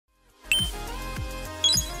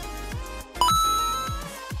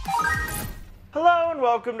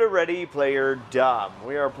welcome to Ready Player Dumb.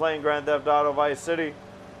 We are playing Grand Theft Auto Vice City,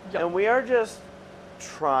 and we are just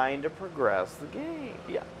trying to progress the game.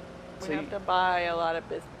 Yeah. So We have to buy a lot of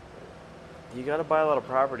businesses. You gotta buy a lot of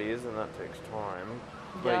properties, and that takes time.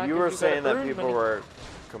 Yeah, But you were saying that people money. were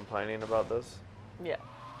complaining about this? Yeah.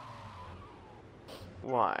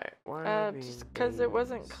 Why? Why just because it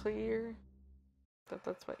wasn't clear that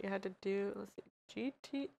that's what you had to do. Let's see.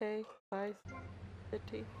 GTA Vice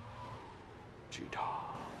City. GTA.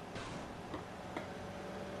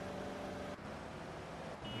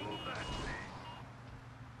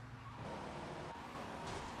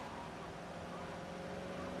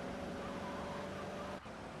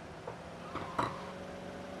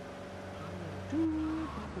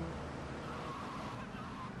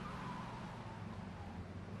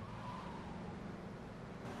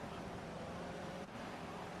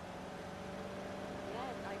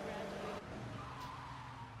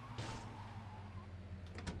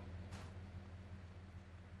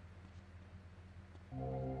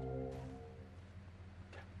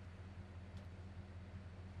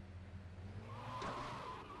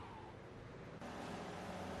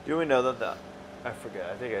 Do we know that I forget,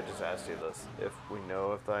 I think I just asked you this, if we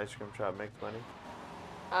know if the ice cream shop makes money?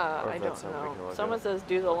 I don't know. Someone says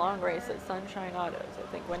do the long race at Sunshine Autos.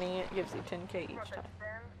 I think winning it gives you 10K each time.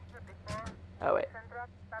 Oh wait.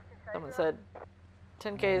 Someone said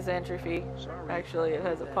 10K is the entry fee. Actually, it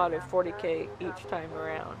has a pot of 40K each time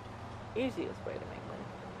around. Easiest way to make money.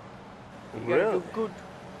 You gotta do good.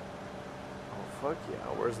 Oh fuck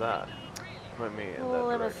yeah, where's that? Point me in that direction.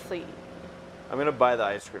 Let us see. I'm gonna buy the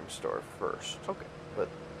ice cream store first. Okay. But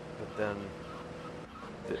then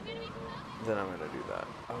I'm gonna do that.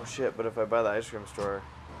 Oh shit, but if I buy the ice cream store,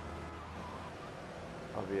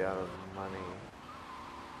 I'll be out of money.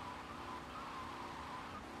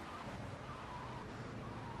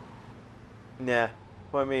 Nah,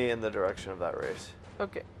 point me in the direction of that race.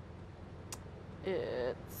 Okay.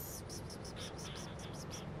 It's...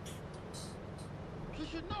 You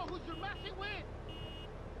should know who you're messing with!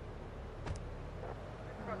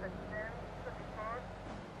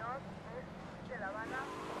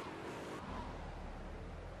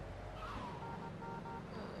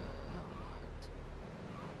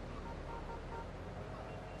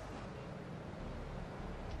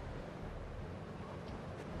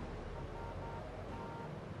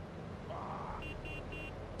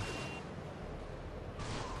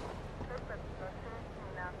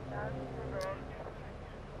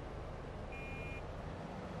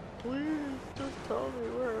 Please, just tell me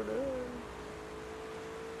where it is.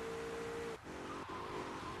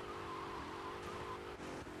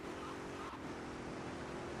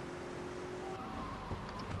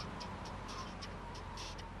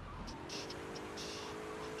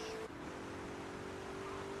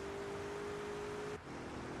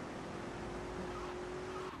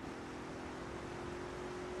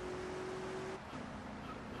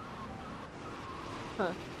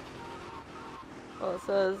 Huh. Well, it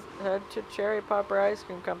says head to Cherry Popper Ice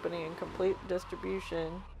Cream Company and complete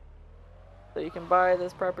distribution. So you can buy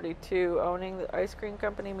this property too. Owning the ice cream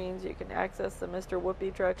company means you can access the Mr.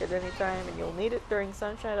 Whoopee truck at any time, and you'll need it during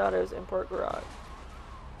Sunshine Auto's import garage.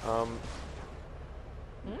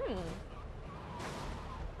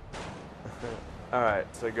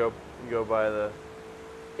 Alright, so go buy the...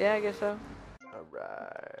 Yeah, I guess so.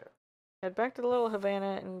 Alright. Head back to the Little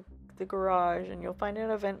Havana and the garage, and you'll find an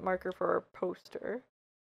event marker for a poster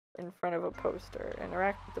in front of a poster.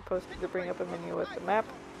 Interact with the poster to bring up a menu with the map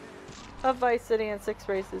of Vice City and 6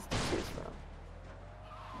 races to choose from.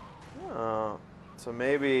 Oh, so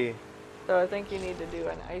maybe... So I think you need to do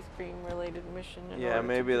an ice cream related mission. Yeah,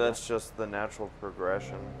 maybe that's just the natural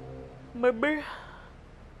progression. Maybe.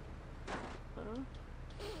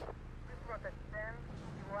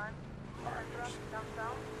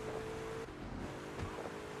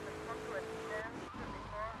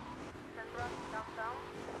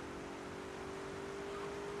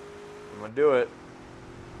 I'm gonna do it.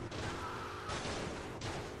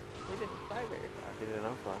 We didn't fly very far. You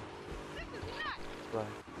didn't fly. Fly.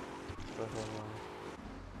 Fly, fly, fly.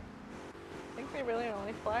 I think they really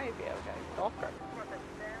only fly if you have a golf cart.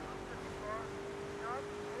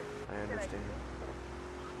 I understand.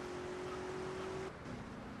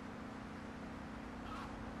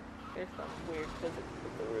 There's some weird physics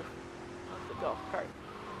with the roof of the golf cart.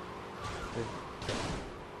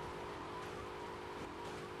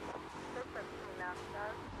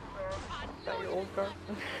 Is that your old car?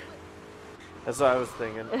 That's what I was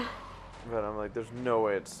thinking. But I'm like, there's no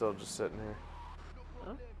way it's still just sitting here.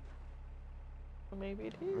 Huh? Well, maybe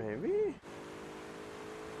it is. Maybe?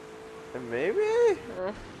 Maybe?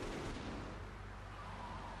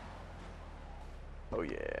 Oh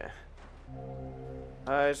yeah.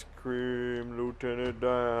 Ice cream, Lieutenant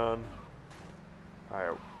Dan.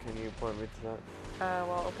 Alright, can you point me to that?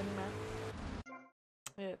 Well, open the map.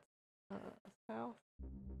 It's south.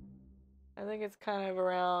 I think it's kind of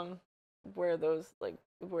around where those, like,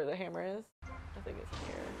 where the hammer is. I think it's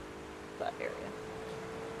near that area.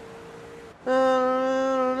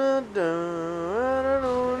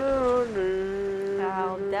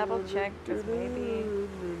 I'll double check, because maybe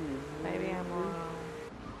I'm wrong.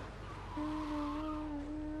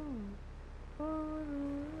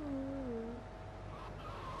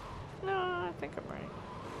 No, I think I'm right.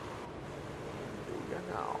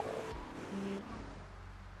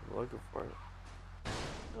 I'm looking for it.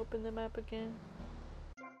 Open the map again.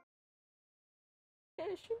 Yeah,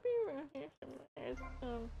 it should be around here somewhere. It's,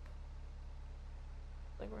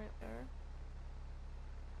 like right there.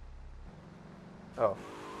 Oh.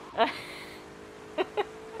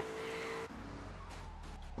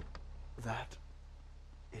 That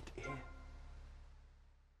it is.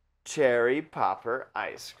 Cherry popper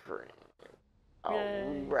ice cream.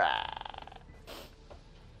 Yay. Alright.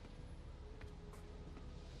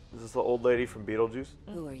 Is this the old lady from Beetlejuice?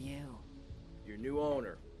 Who are you? Your new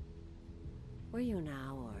owner. Were you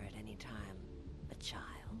now or at any time a child?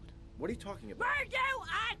 What are you talking about? Were you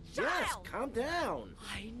a child? Yes, calm down.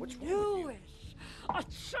 I What's wrong knew with it. A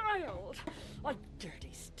child. A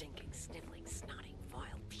dirty, stinking, sniveling, snotting,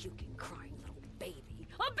 vile, puking, crying little baby.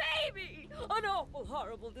 A baby! An awful,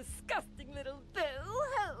 horrible, disgusting little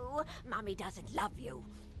boo-hoo. Mommy doesn't love you.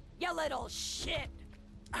 You little shit.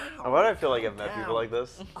 Why do I feel like I've met people like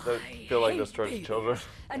this? That I feel like hate this towards babies, children.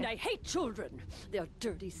 And I hate children. They're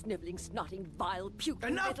dirty, sniveling, snotting, vile,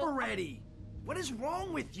 puking Enough little... already! What is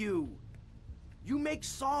wrong with you? You make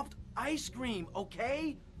soft ice cream,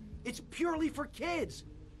 okay? It's purely for kids.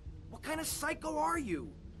 What kind of psycho are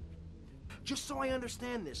you? Just so I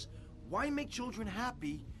understand this, why make children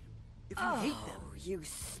happy if you hate them? Oh, you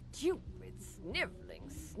stupid, sniveling,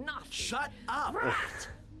 snotty... Shut up! Brat!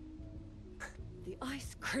 The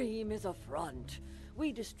ice cream is a front.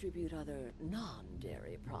 We distribute other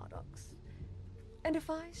non-dairy products. And if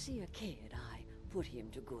I see a kid, I put him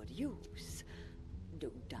to good use.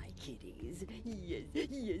 Don't I, kiddies? Yes,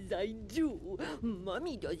 yes, I do.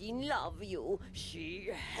 Mommy doesn't love you. She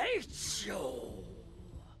hates you.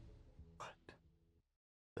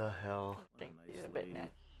 The hell? I think he's a bit nuts.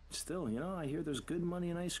 Still, you know, I hear there's good money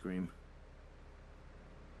in ice cream.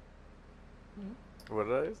 What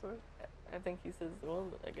did I say? I think he says, well,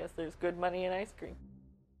 I guess there's good money in ice cream.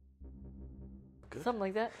 Good. Something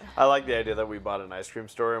like that. I like the idea that we bought an ice cream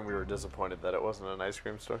store and we were disappointed that it wasn't an ice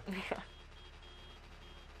cream store. Yeah.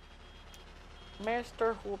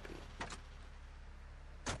 Master Whoopee.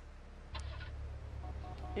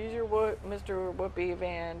 Use your Mr. Whoopee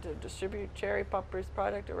van to distribute Cherry Popper's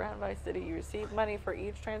product around Vice City. You receive money for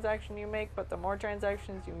each transaction you make, but the more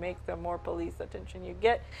transactions you make, the more police attention you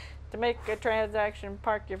get. To make a transaction,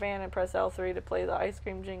 park your van and press L3 to play the ice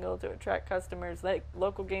cream jingle to attract customers.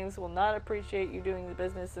 Local games will not appreciate you doing the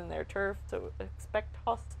business in their turf, so expect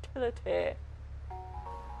hostility.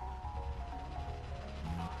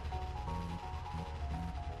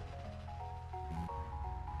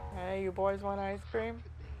 Hey, you boys want ice cream?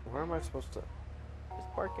 Where am I supposed to?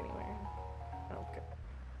 Just park anywhere. Okay.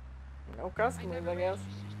 No customers, I guess.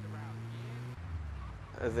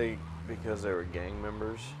 I think because they were gang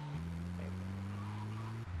members.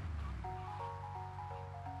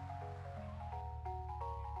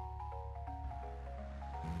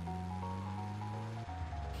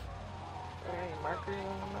 Are there any markers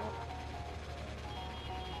on the map?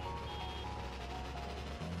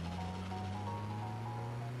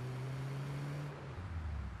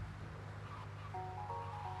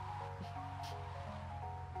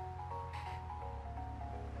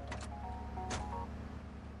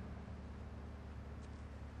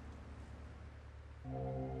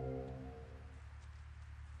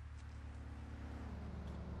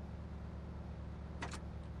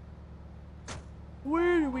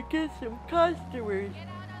 Where do we get some customers?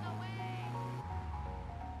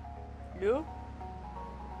 No?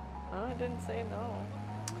 Oh, I didn't say no.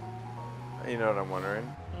 You know what I'm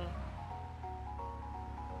wondering?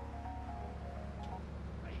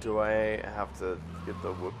 Do I have to get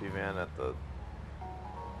the Whoopee van at the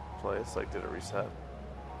place? Like, did it reset?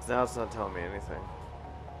 'Cause now it's not telling me anything.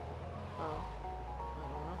 Oh. I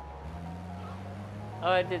don't know.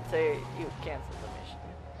 Oh, I did say you canceled the mission,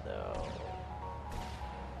 so...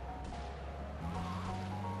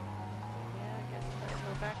 Yeah, I guess I'll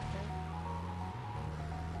go back then.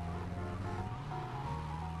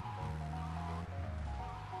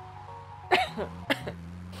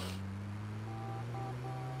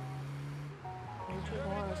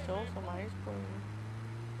 Still some ice cream.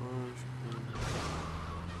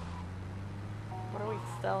 What are we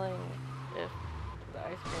selling if the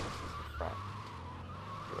ice cream is just the front?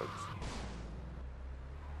 Drugs.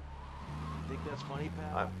 Think that's funny,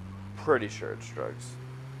 pal? I'm pretty sure it's drugs.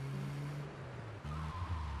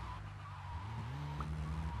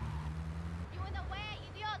 You in the way,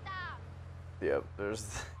 idiota! Yep,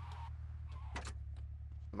 there's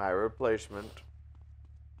my replacement.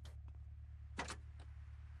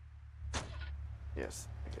 Yes,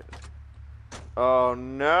 I get it. Oh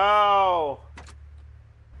no!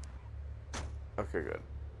 Okay, good.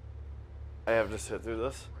 I have to sit through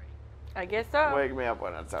this. I guess so. Wake me up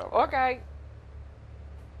when it's over. Okay.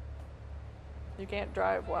 You can't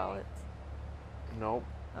drive while it's... Nope.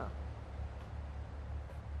 Oh.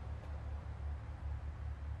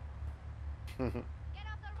 Get off the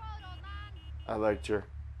road, old man! I liked your...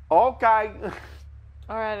 Okay!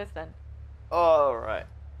 Alright, it's done. Alright.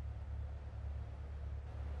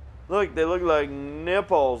 Look, they look like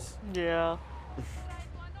nipples. Yeah.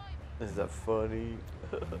 Is that funny?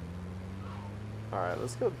 Alright,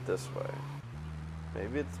 let's go this way.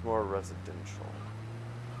 Maybe it's more residential.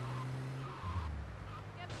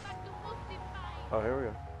 Get back to Whoopee fight! Oh, here we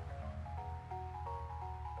go.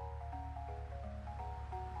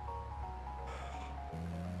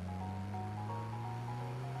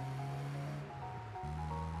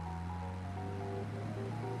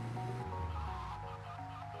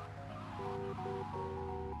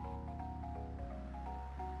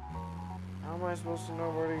 How am I supposed to know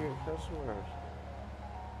where to get customers?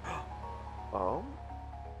 Oh?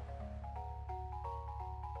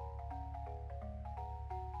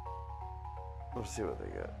 Let's see what they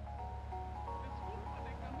get.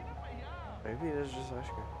 Maybe it is just ice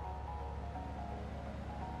cream.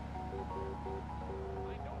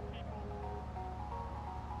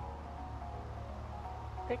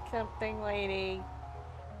 Pick something, lady.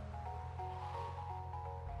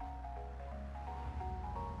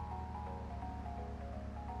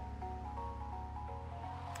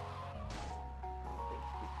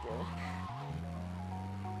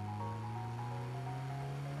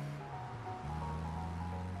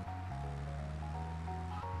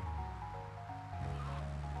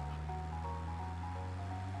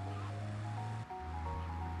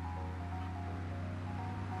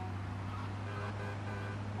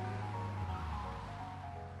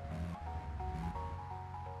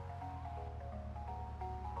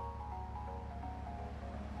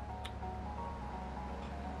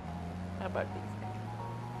 How about these things?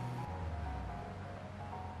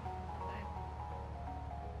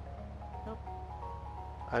 Nope.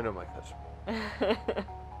 I know my customer.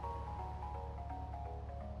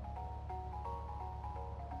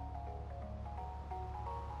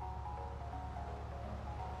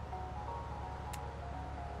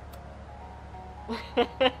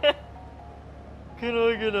 Can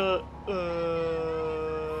I get a,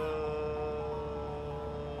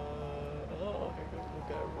 oh, here goes the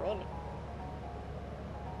guy running.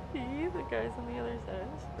 See, the guy's on the other side of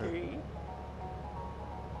the street.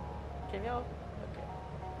 Can y'all? Okay.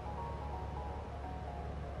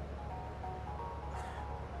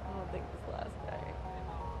 I don't think this last guy is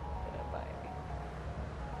gonna buy me.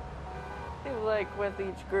 I feel like with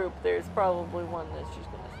each group, there's probably one that's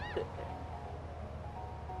just gonna sit there.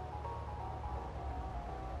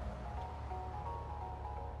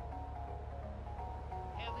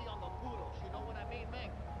 Heavy on the poodles, you know what I mean,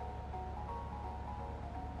 Meg?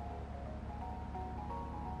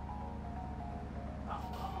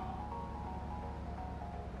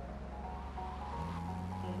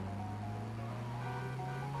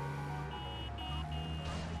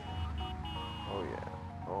 Oh yeah.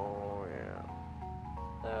 Oh yeah.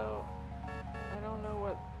 So, I don't know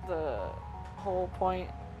what the whole point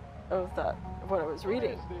of that, what I was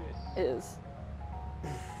reading is.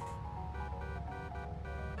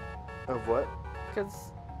 Of what?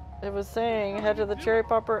 Because it was saying head to the cherry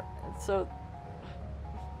popper. So,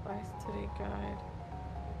 Vice City Guide.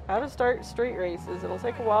 How to start street races. It'll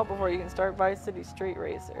take a while before you can start Vice City Street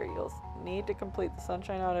Racer. You'll need to complete the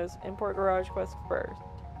Sunshine Autos Import Garage quest first.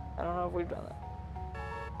 I don't know if we've done that.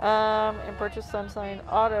 And purchase Sunshine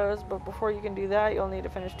Autos, but before you can do that, you'll need to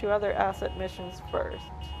finish 2 other asset missions first.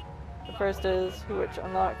 The first is which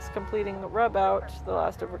unlocks completing the rub out, the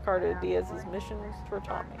last of Ricardo Diaz's missions for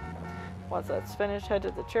Tommy. Once that's finished, head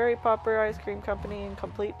to the Cherry Popper Ice Cream Company and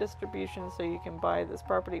complete distribution so you can buy this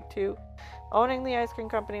property too. Owning the ice cream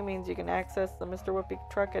company means you can access the Mr. Whoopee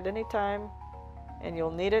truck at any time, and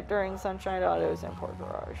you'll need it during Sunshine Autos Import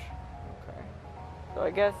Garage. Okay. So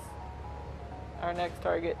I guess our next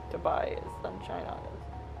target to buy is Sunshine Autos.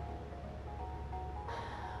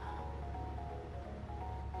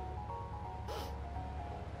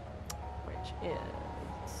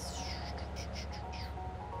 is...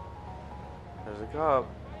 There's a cop.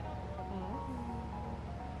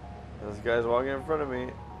 This guy's walking in front of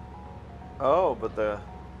me. Oh, but the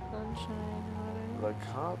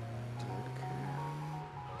cop didn't care.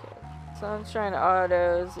 Okay. Sunshine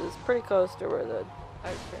Autos is pretty close to where the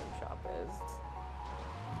ice cream shop is.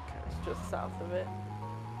 Okay. It's just south of it.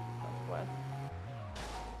 Southwest.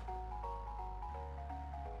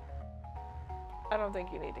 I don't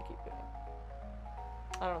think you need to keep going.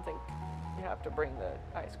 I don't think you have to bring the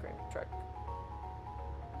ice cream truck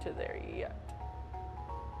to there yet.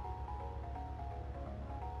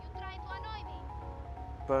 You trying to annoy me?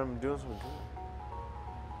 But I'm doing something good.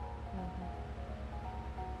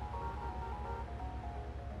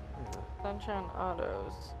 Sunshine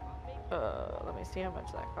Autos. Let me see how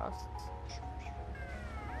much that costs.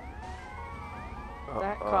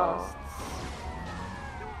 That costs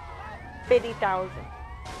 50,000.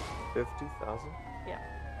 50,000? Yeah.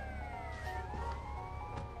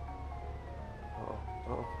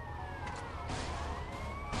 Oh.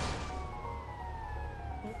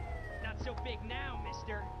 Not so big now,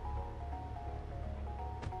 mister.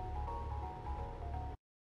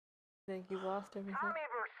 Think you've lost everything?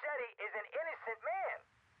 Versetti is an innocent man.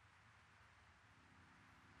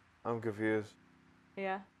 I'm confused.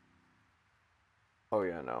 Yeah. Oh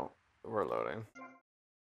yeah, no. We're loading.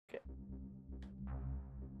 Okay.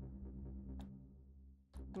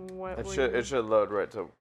 What It should load right to.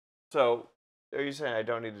 So, are you saying I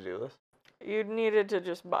don't need to do this? You needed to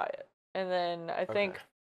just buy it. And then I think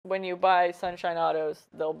when you buy Sunshine Autos,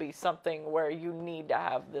 there'll be something where you need to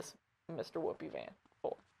have this Mr. Whoopee van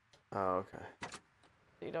full. Oh, okay.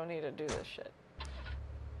 You don't need to do this shit.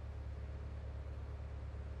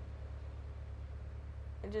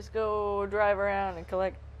 And just go drive around and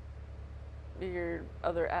collect your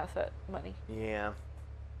other asset money. Yeah.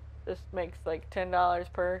 This makes like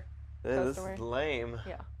 $10 per This customer. is lame.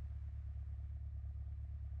 Yeah.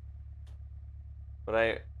 But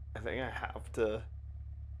I think I have to.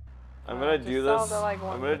 I'm Well, gonna just do sell this. to, like, I'm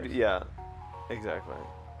one gonna do, person. yeah. Exactly. What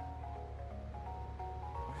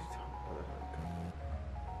are you talking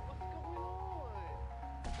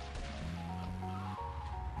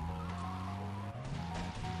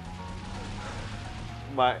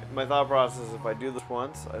about? My thought process is if I do this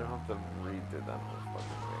once, I don't have to redo that whole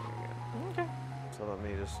fucking thing again. Okay. So let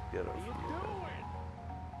me just get a few.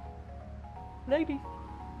 Lady.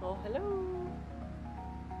 Oh, hello.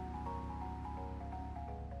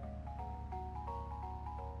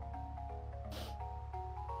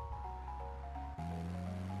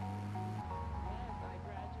 Yes, I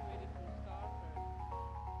graduated from Stanford.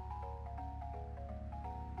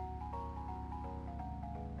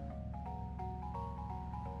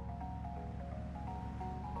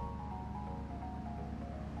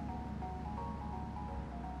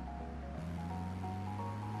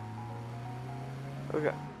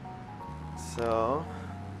 Okay. So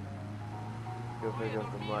go pick up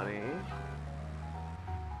the money.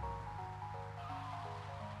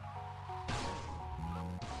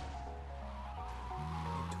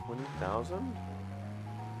 $20,000?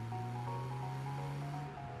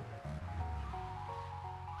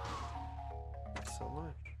 That's so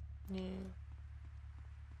much. Yeah.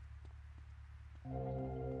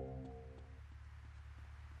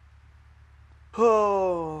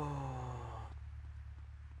 Oh.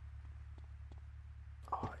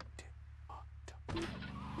 Oh, I did.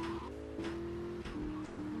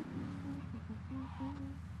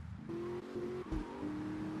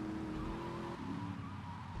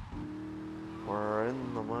 We're in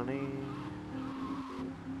the money.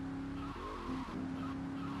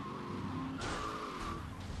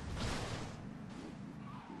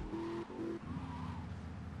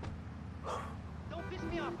 Don't piss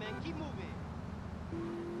me off, man. Keep moving.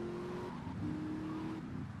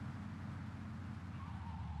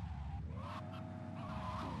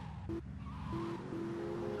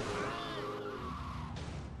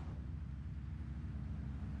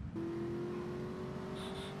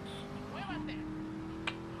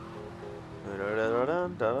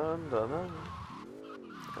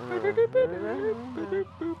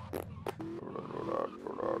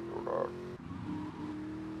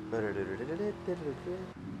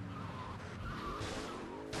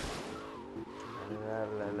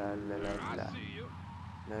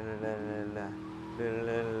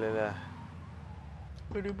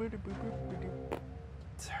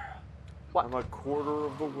 What? I'm a quarter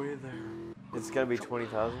of the way there. It's gonna be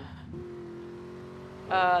 20,000.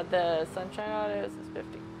 The Sunshine Autos is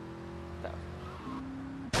 50. So.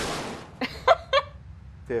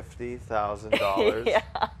 $50,000. Yeah.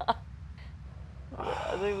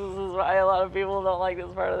 think this is why a lot of people don't like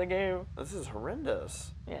this part of the game. This is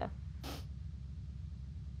horrendous. Yeah.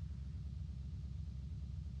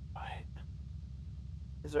 Right.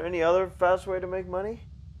 Is there any other fast way to make money?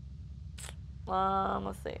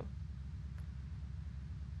 Let's see.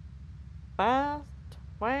 Fast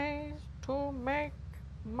ways to make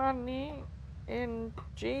money in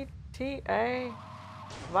GTA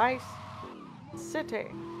Vice City.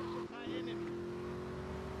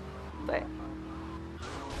 There.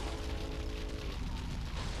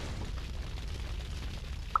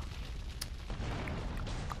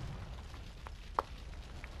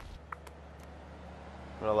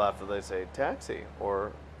 Well, after they say taxi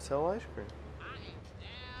or sell ice cream.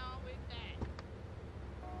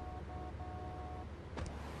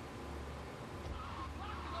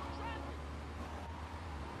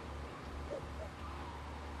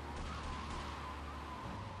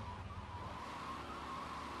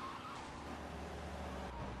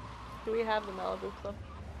 Do we have the Malibu Club?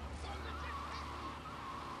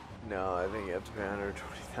 No, I think you have to pay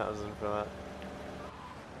 120,000 for that.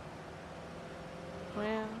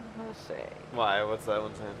 Well, let's see. Why? What's that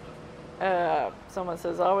one saying? Someone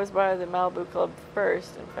says always buy the Malibu Club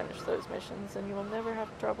first and finish those missions, and you will never have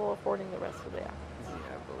trouble affording the rest of the app. Yeah,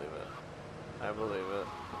 I believe it. I believe it.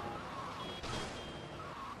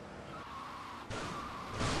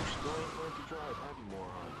 Still ain't learned to drive, have you, moron?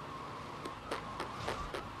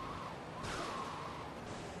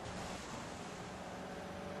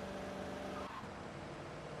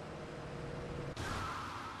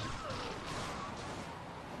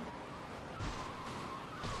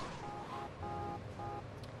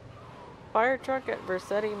 Fire truck at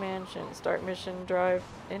Versetti Mansion. Start mission, drive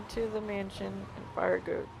into the mansion, and fire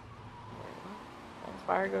goes. And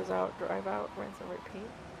fire goes out, drive out, rinse and repeat.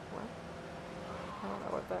 What? I don't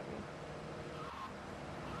know what that means.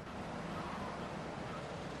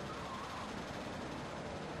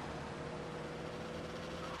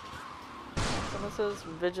 Someone says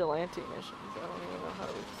vigilante missions. I don't even know how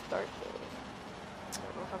to start those.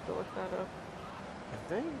 We'll have to look that up. I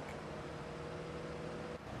think.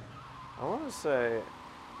 I want to say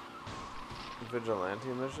vigilante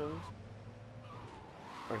missions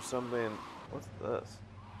or something. What's this?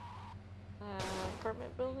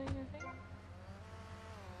 Apartment building, I think.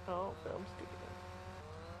 Oh, film studio.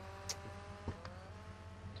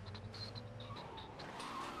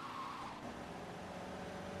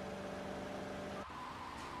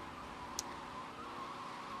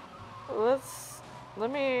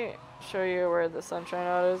 Let me show you where the Sunshine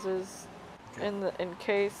Autos is. Okay. In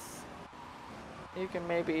case you can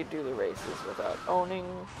maybe do the races without owning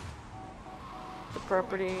the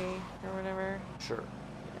property or whatever. Sure.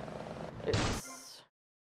 It's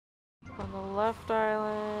on the left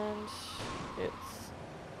island. It's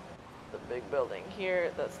the big building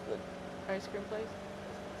here. That's the ice cream place.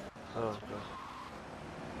 Oh, okay.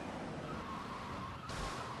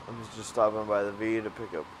 I'm just stopping by the V to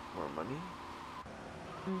pick up more money.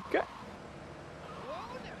 Okay.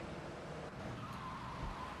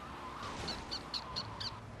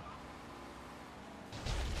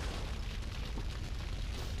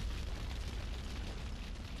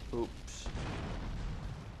 Oops.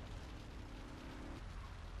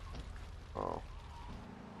 Oh.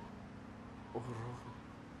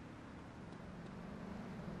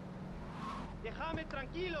 Déjame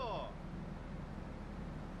tranquilo.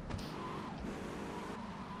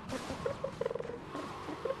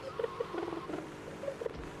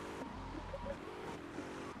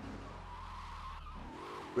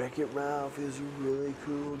 Wreck-It Ralph is a really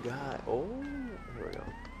cool guy. Oh, here we go.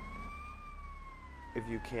 If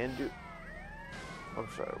you can do... I'm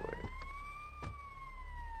sorry, wait.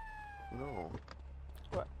 No.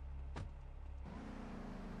 What?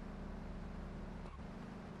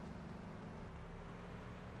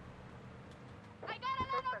 I got a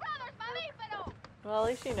lot of brothers, mamífero! Well, at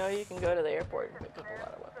least you know you can go to the airport and pick up a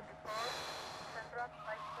lot of weapons.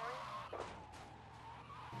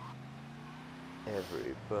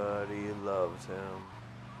 Everybody loves him.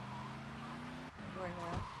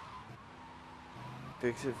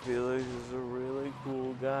 Fix-It Felix is a really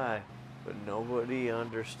cool guy, but nobody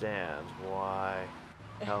understands why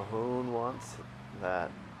Calhoun wants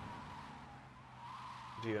that.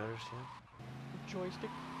 Do you understand? Joystick?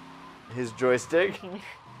 His joystick?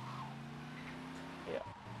 Yeah.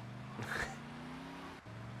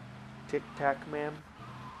 Tic-tac, ma'am?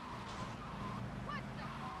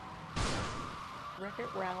 Wreck-It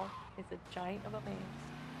Ralph is a giant of a man.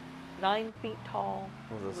 9 feet tall.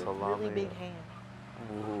 With a With salami. really big hands.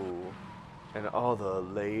 Ooh. And all the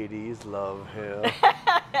ladies love him.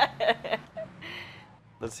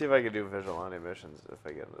 Let's see if I can do vigilante missions if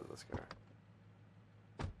I get into this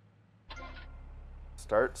car.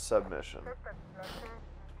 Start submission.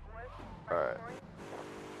 Alright.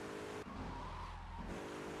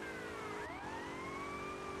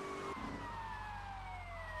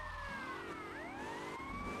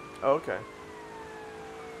 Oh, okay.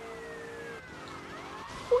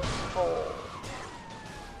 Oh.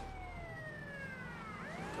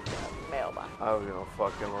 Mailbox. I was gonna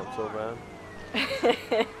fuck him up so bad.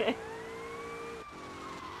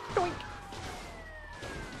 Doink.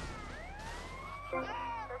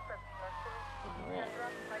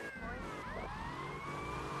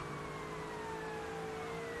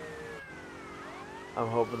 I'm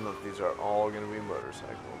hoping that these are all gonna be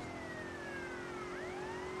motorcycles.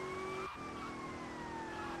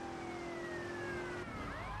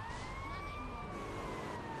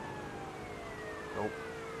 Nope.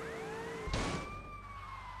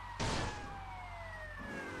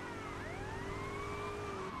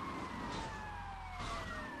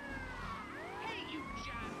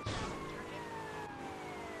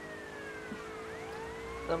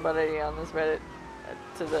 Somebody on this Reddit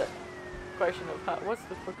to the question of what's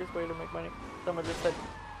the quickest way to make money? Someone just said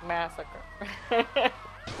massacre.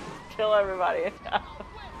 Kill everybody in town.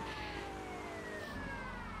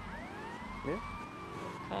 Yeah.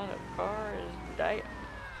 What kind of car is that?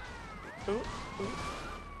 Ooh, ooh.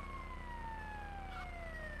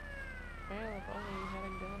 Well, if only you had a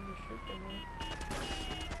gun to shoot them with.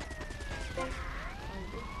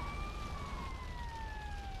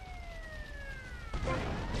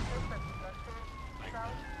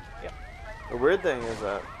 Yep. The weird thing is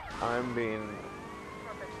that I'm being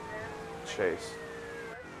chased,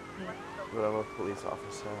 but I'm a police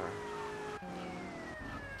officer.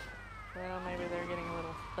 Well, maybe they're getting a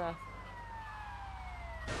little stuff.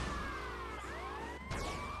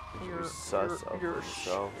 You're sus of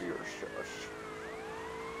yourself. You're shush.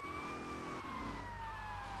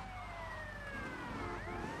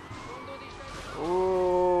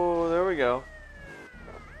 Ooh, there we go.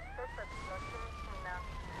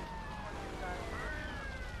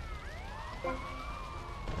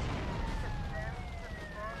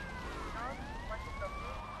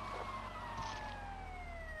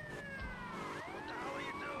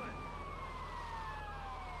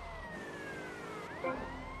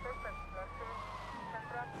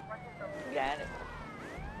 Got it.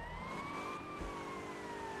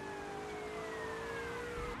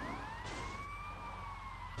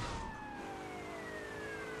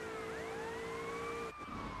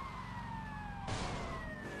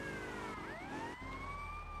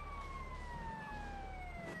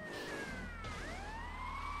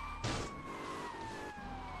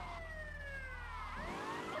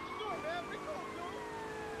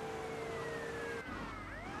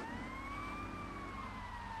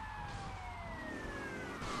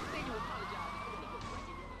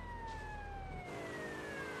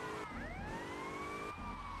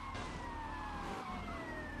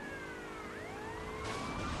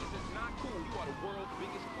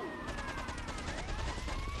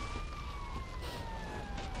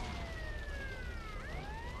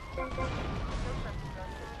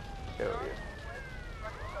 There's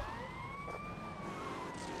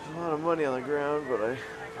a lot of money on the ground, but I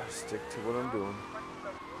gotta stick to what I'm doing.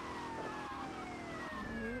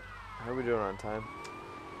 How are we doing on time?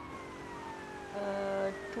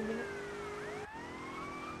 2 minutes.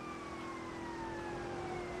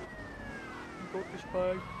 Go to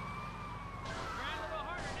spy.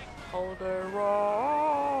 Hold her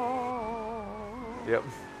wrong. Yep.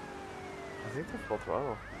 I think they're full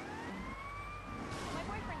throttle.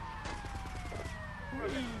 I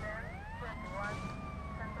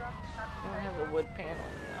don't have a wood panel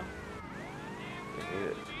now. We need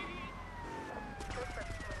it.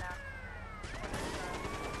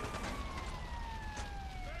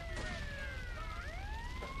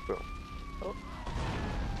 Boom. Oh.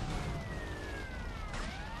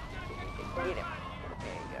 Get him.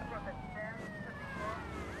 There you go.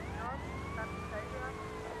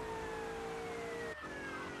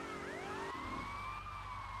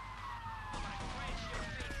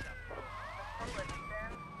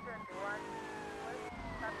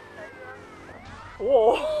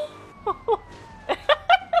 Whoa!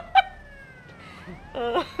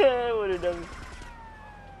 I would have done.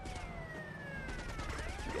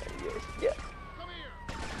 Yeah.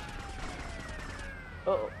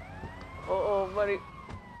 Uh-oh. Uh-oh, buddy.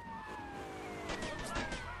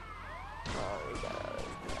 Oh, we got out of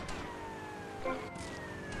there.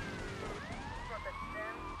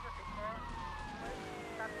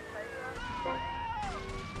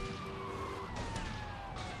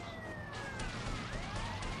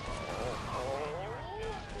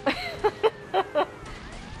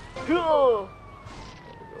 Cool.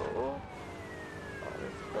 There we go. Oh,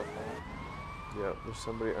 there's still someone. Yep, there's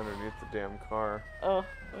somebody underneath the damn car. Oh,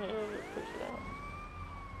 yeah, push it out.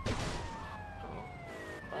 Oh.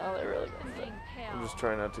 Wow, they're really good. I'm just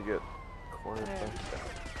trying not to get cornered.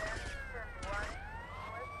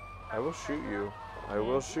 I will shoot you. I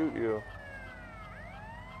will shoot you.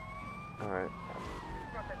 Alright.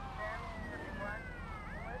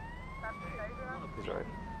 He's right.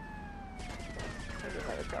 There's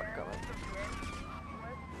another cop coming.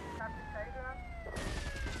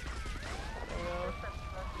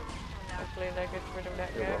 Hopefully that gets rid of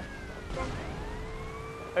that guy.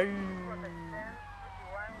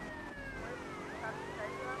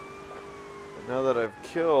 Now that I've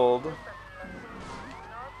killed...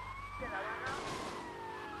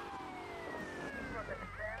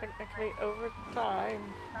 Technically overtime.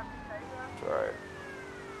 It's alright.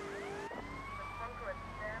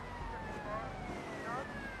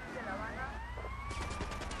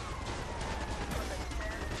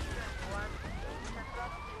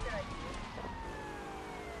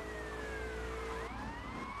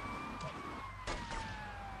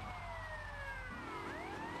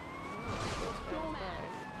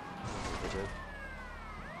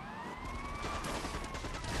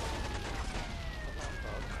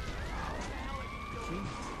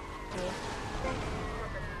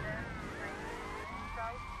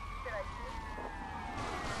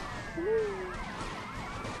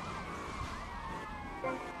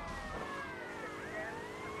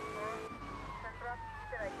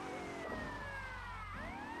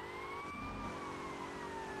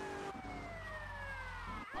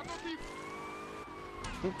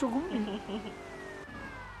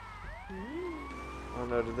 Oh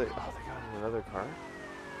no, did they? Oh, they got in another car?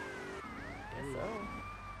 Guess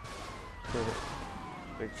so.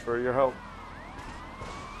 Thanks for your help.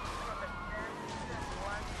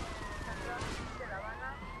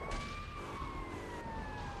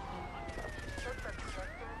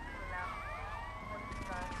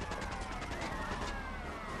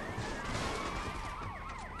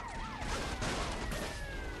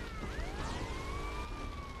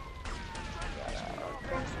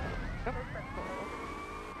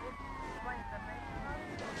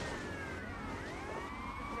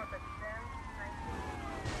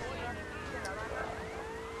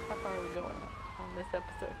 How far are we going on this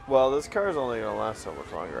episode? Well, this car is only going to last so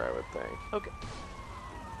much longer, I would think. Okay.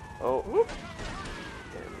 Oh, whoop.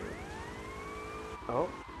 Damn you. Oh,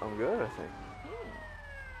 I'm good, I think.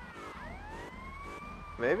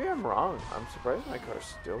 Maybe I'm wrong. I'm surprised my car's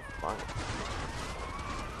still fine.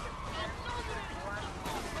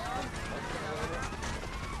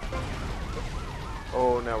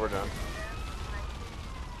 Oh, now we're done.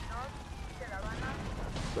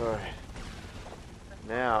 Alright.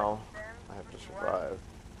 Now, I have to survive.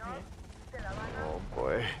 Oh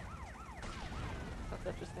boy. That's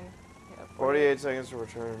interesting. Yeah, 48 seconds to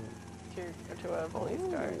return. To a police car.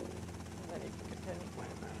 And then you can continue. Wait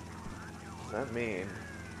a minute. Does that mean?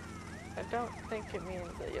 I don't think it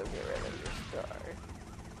means that you'll get rid of your star.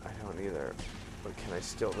 I don't either. But can I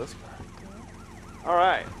steal this car?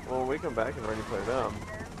 Alright. Well, when we come back and ready to play them,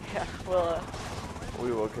 Yeah, well,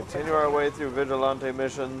 we will continue our way through vigilante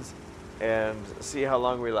missions and see how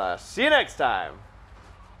long we last. See you next time!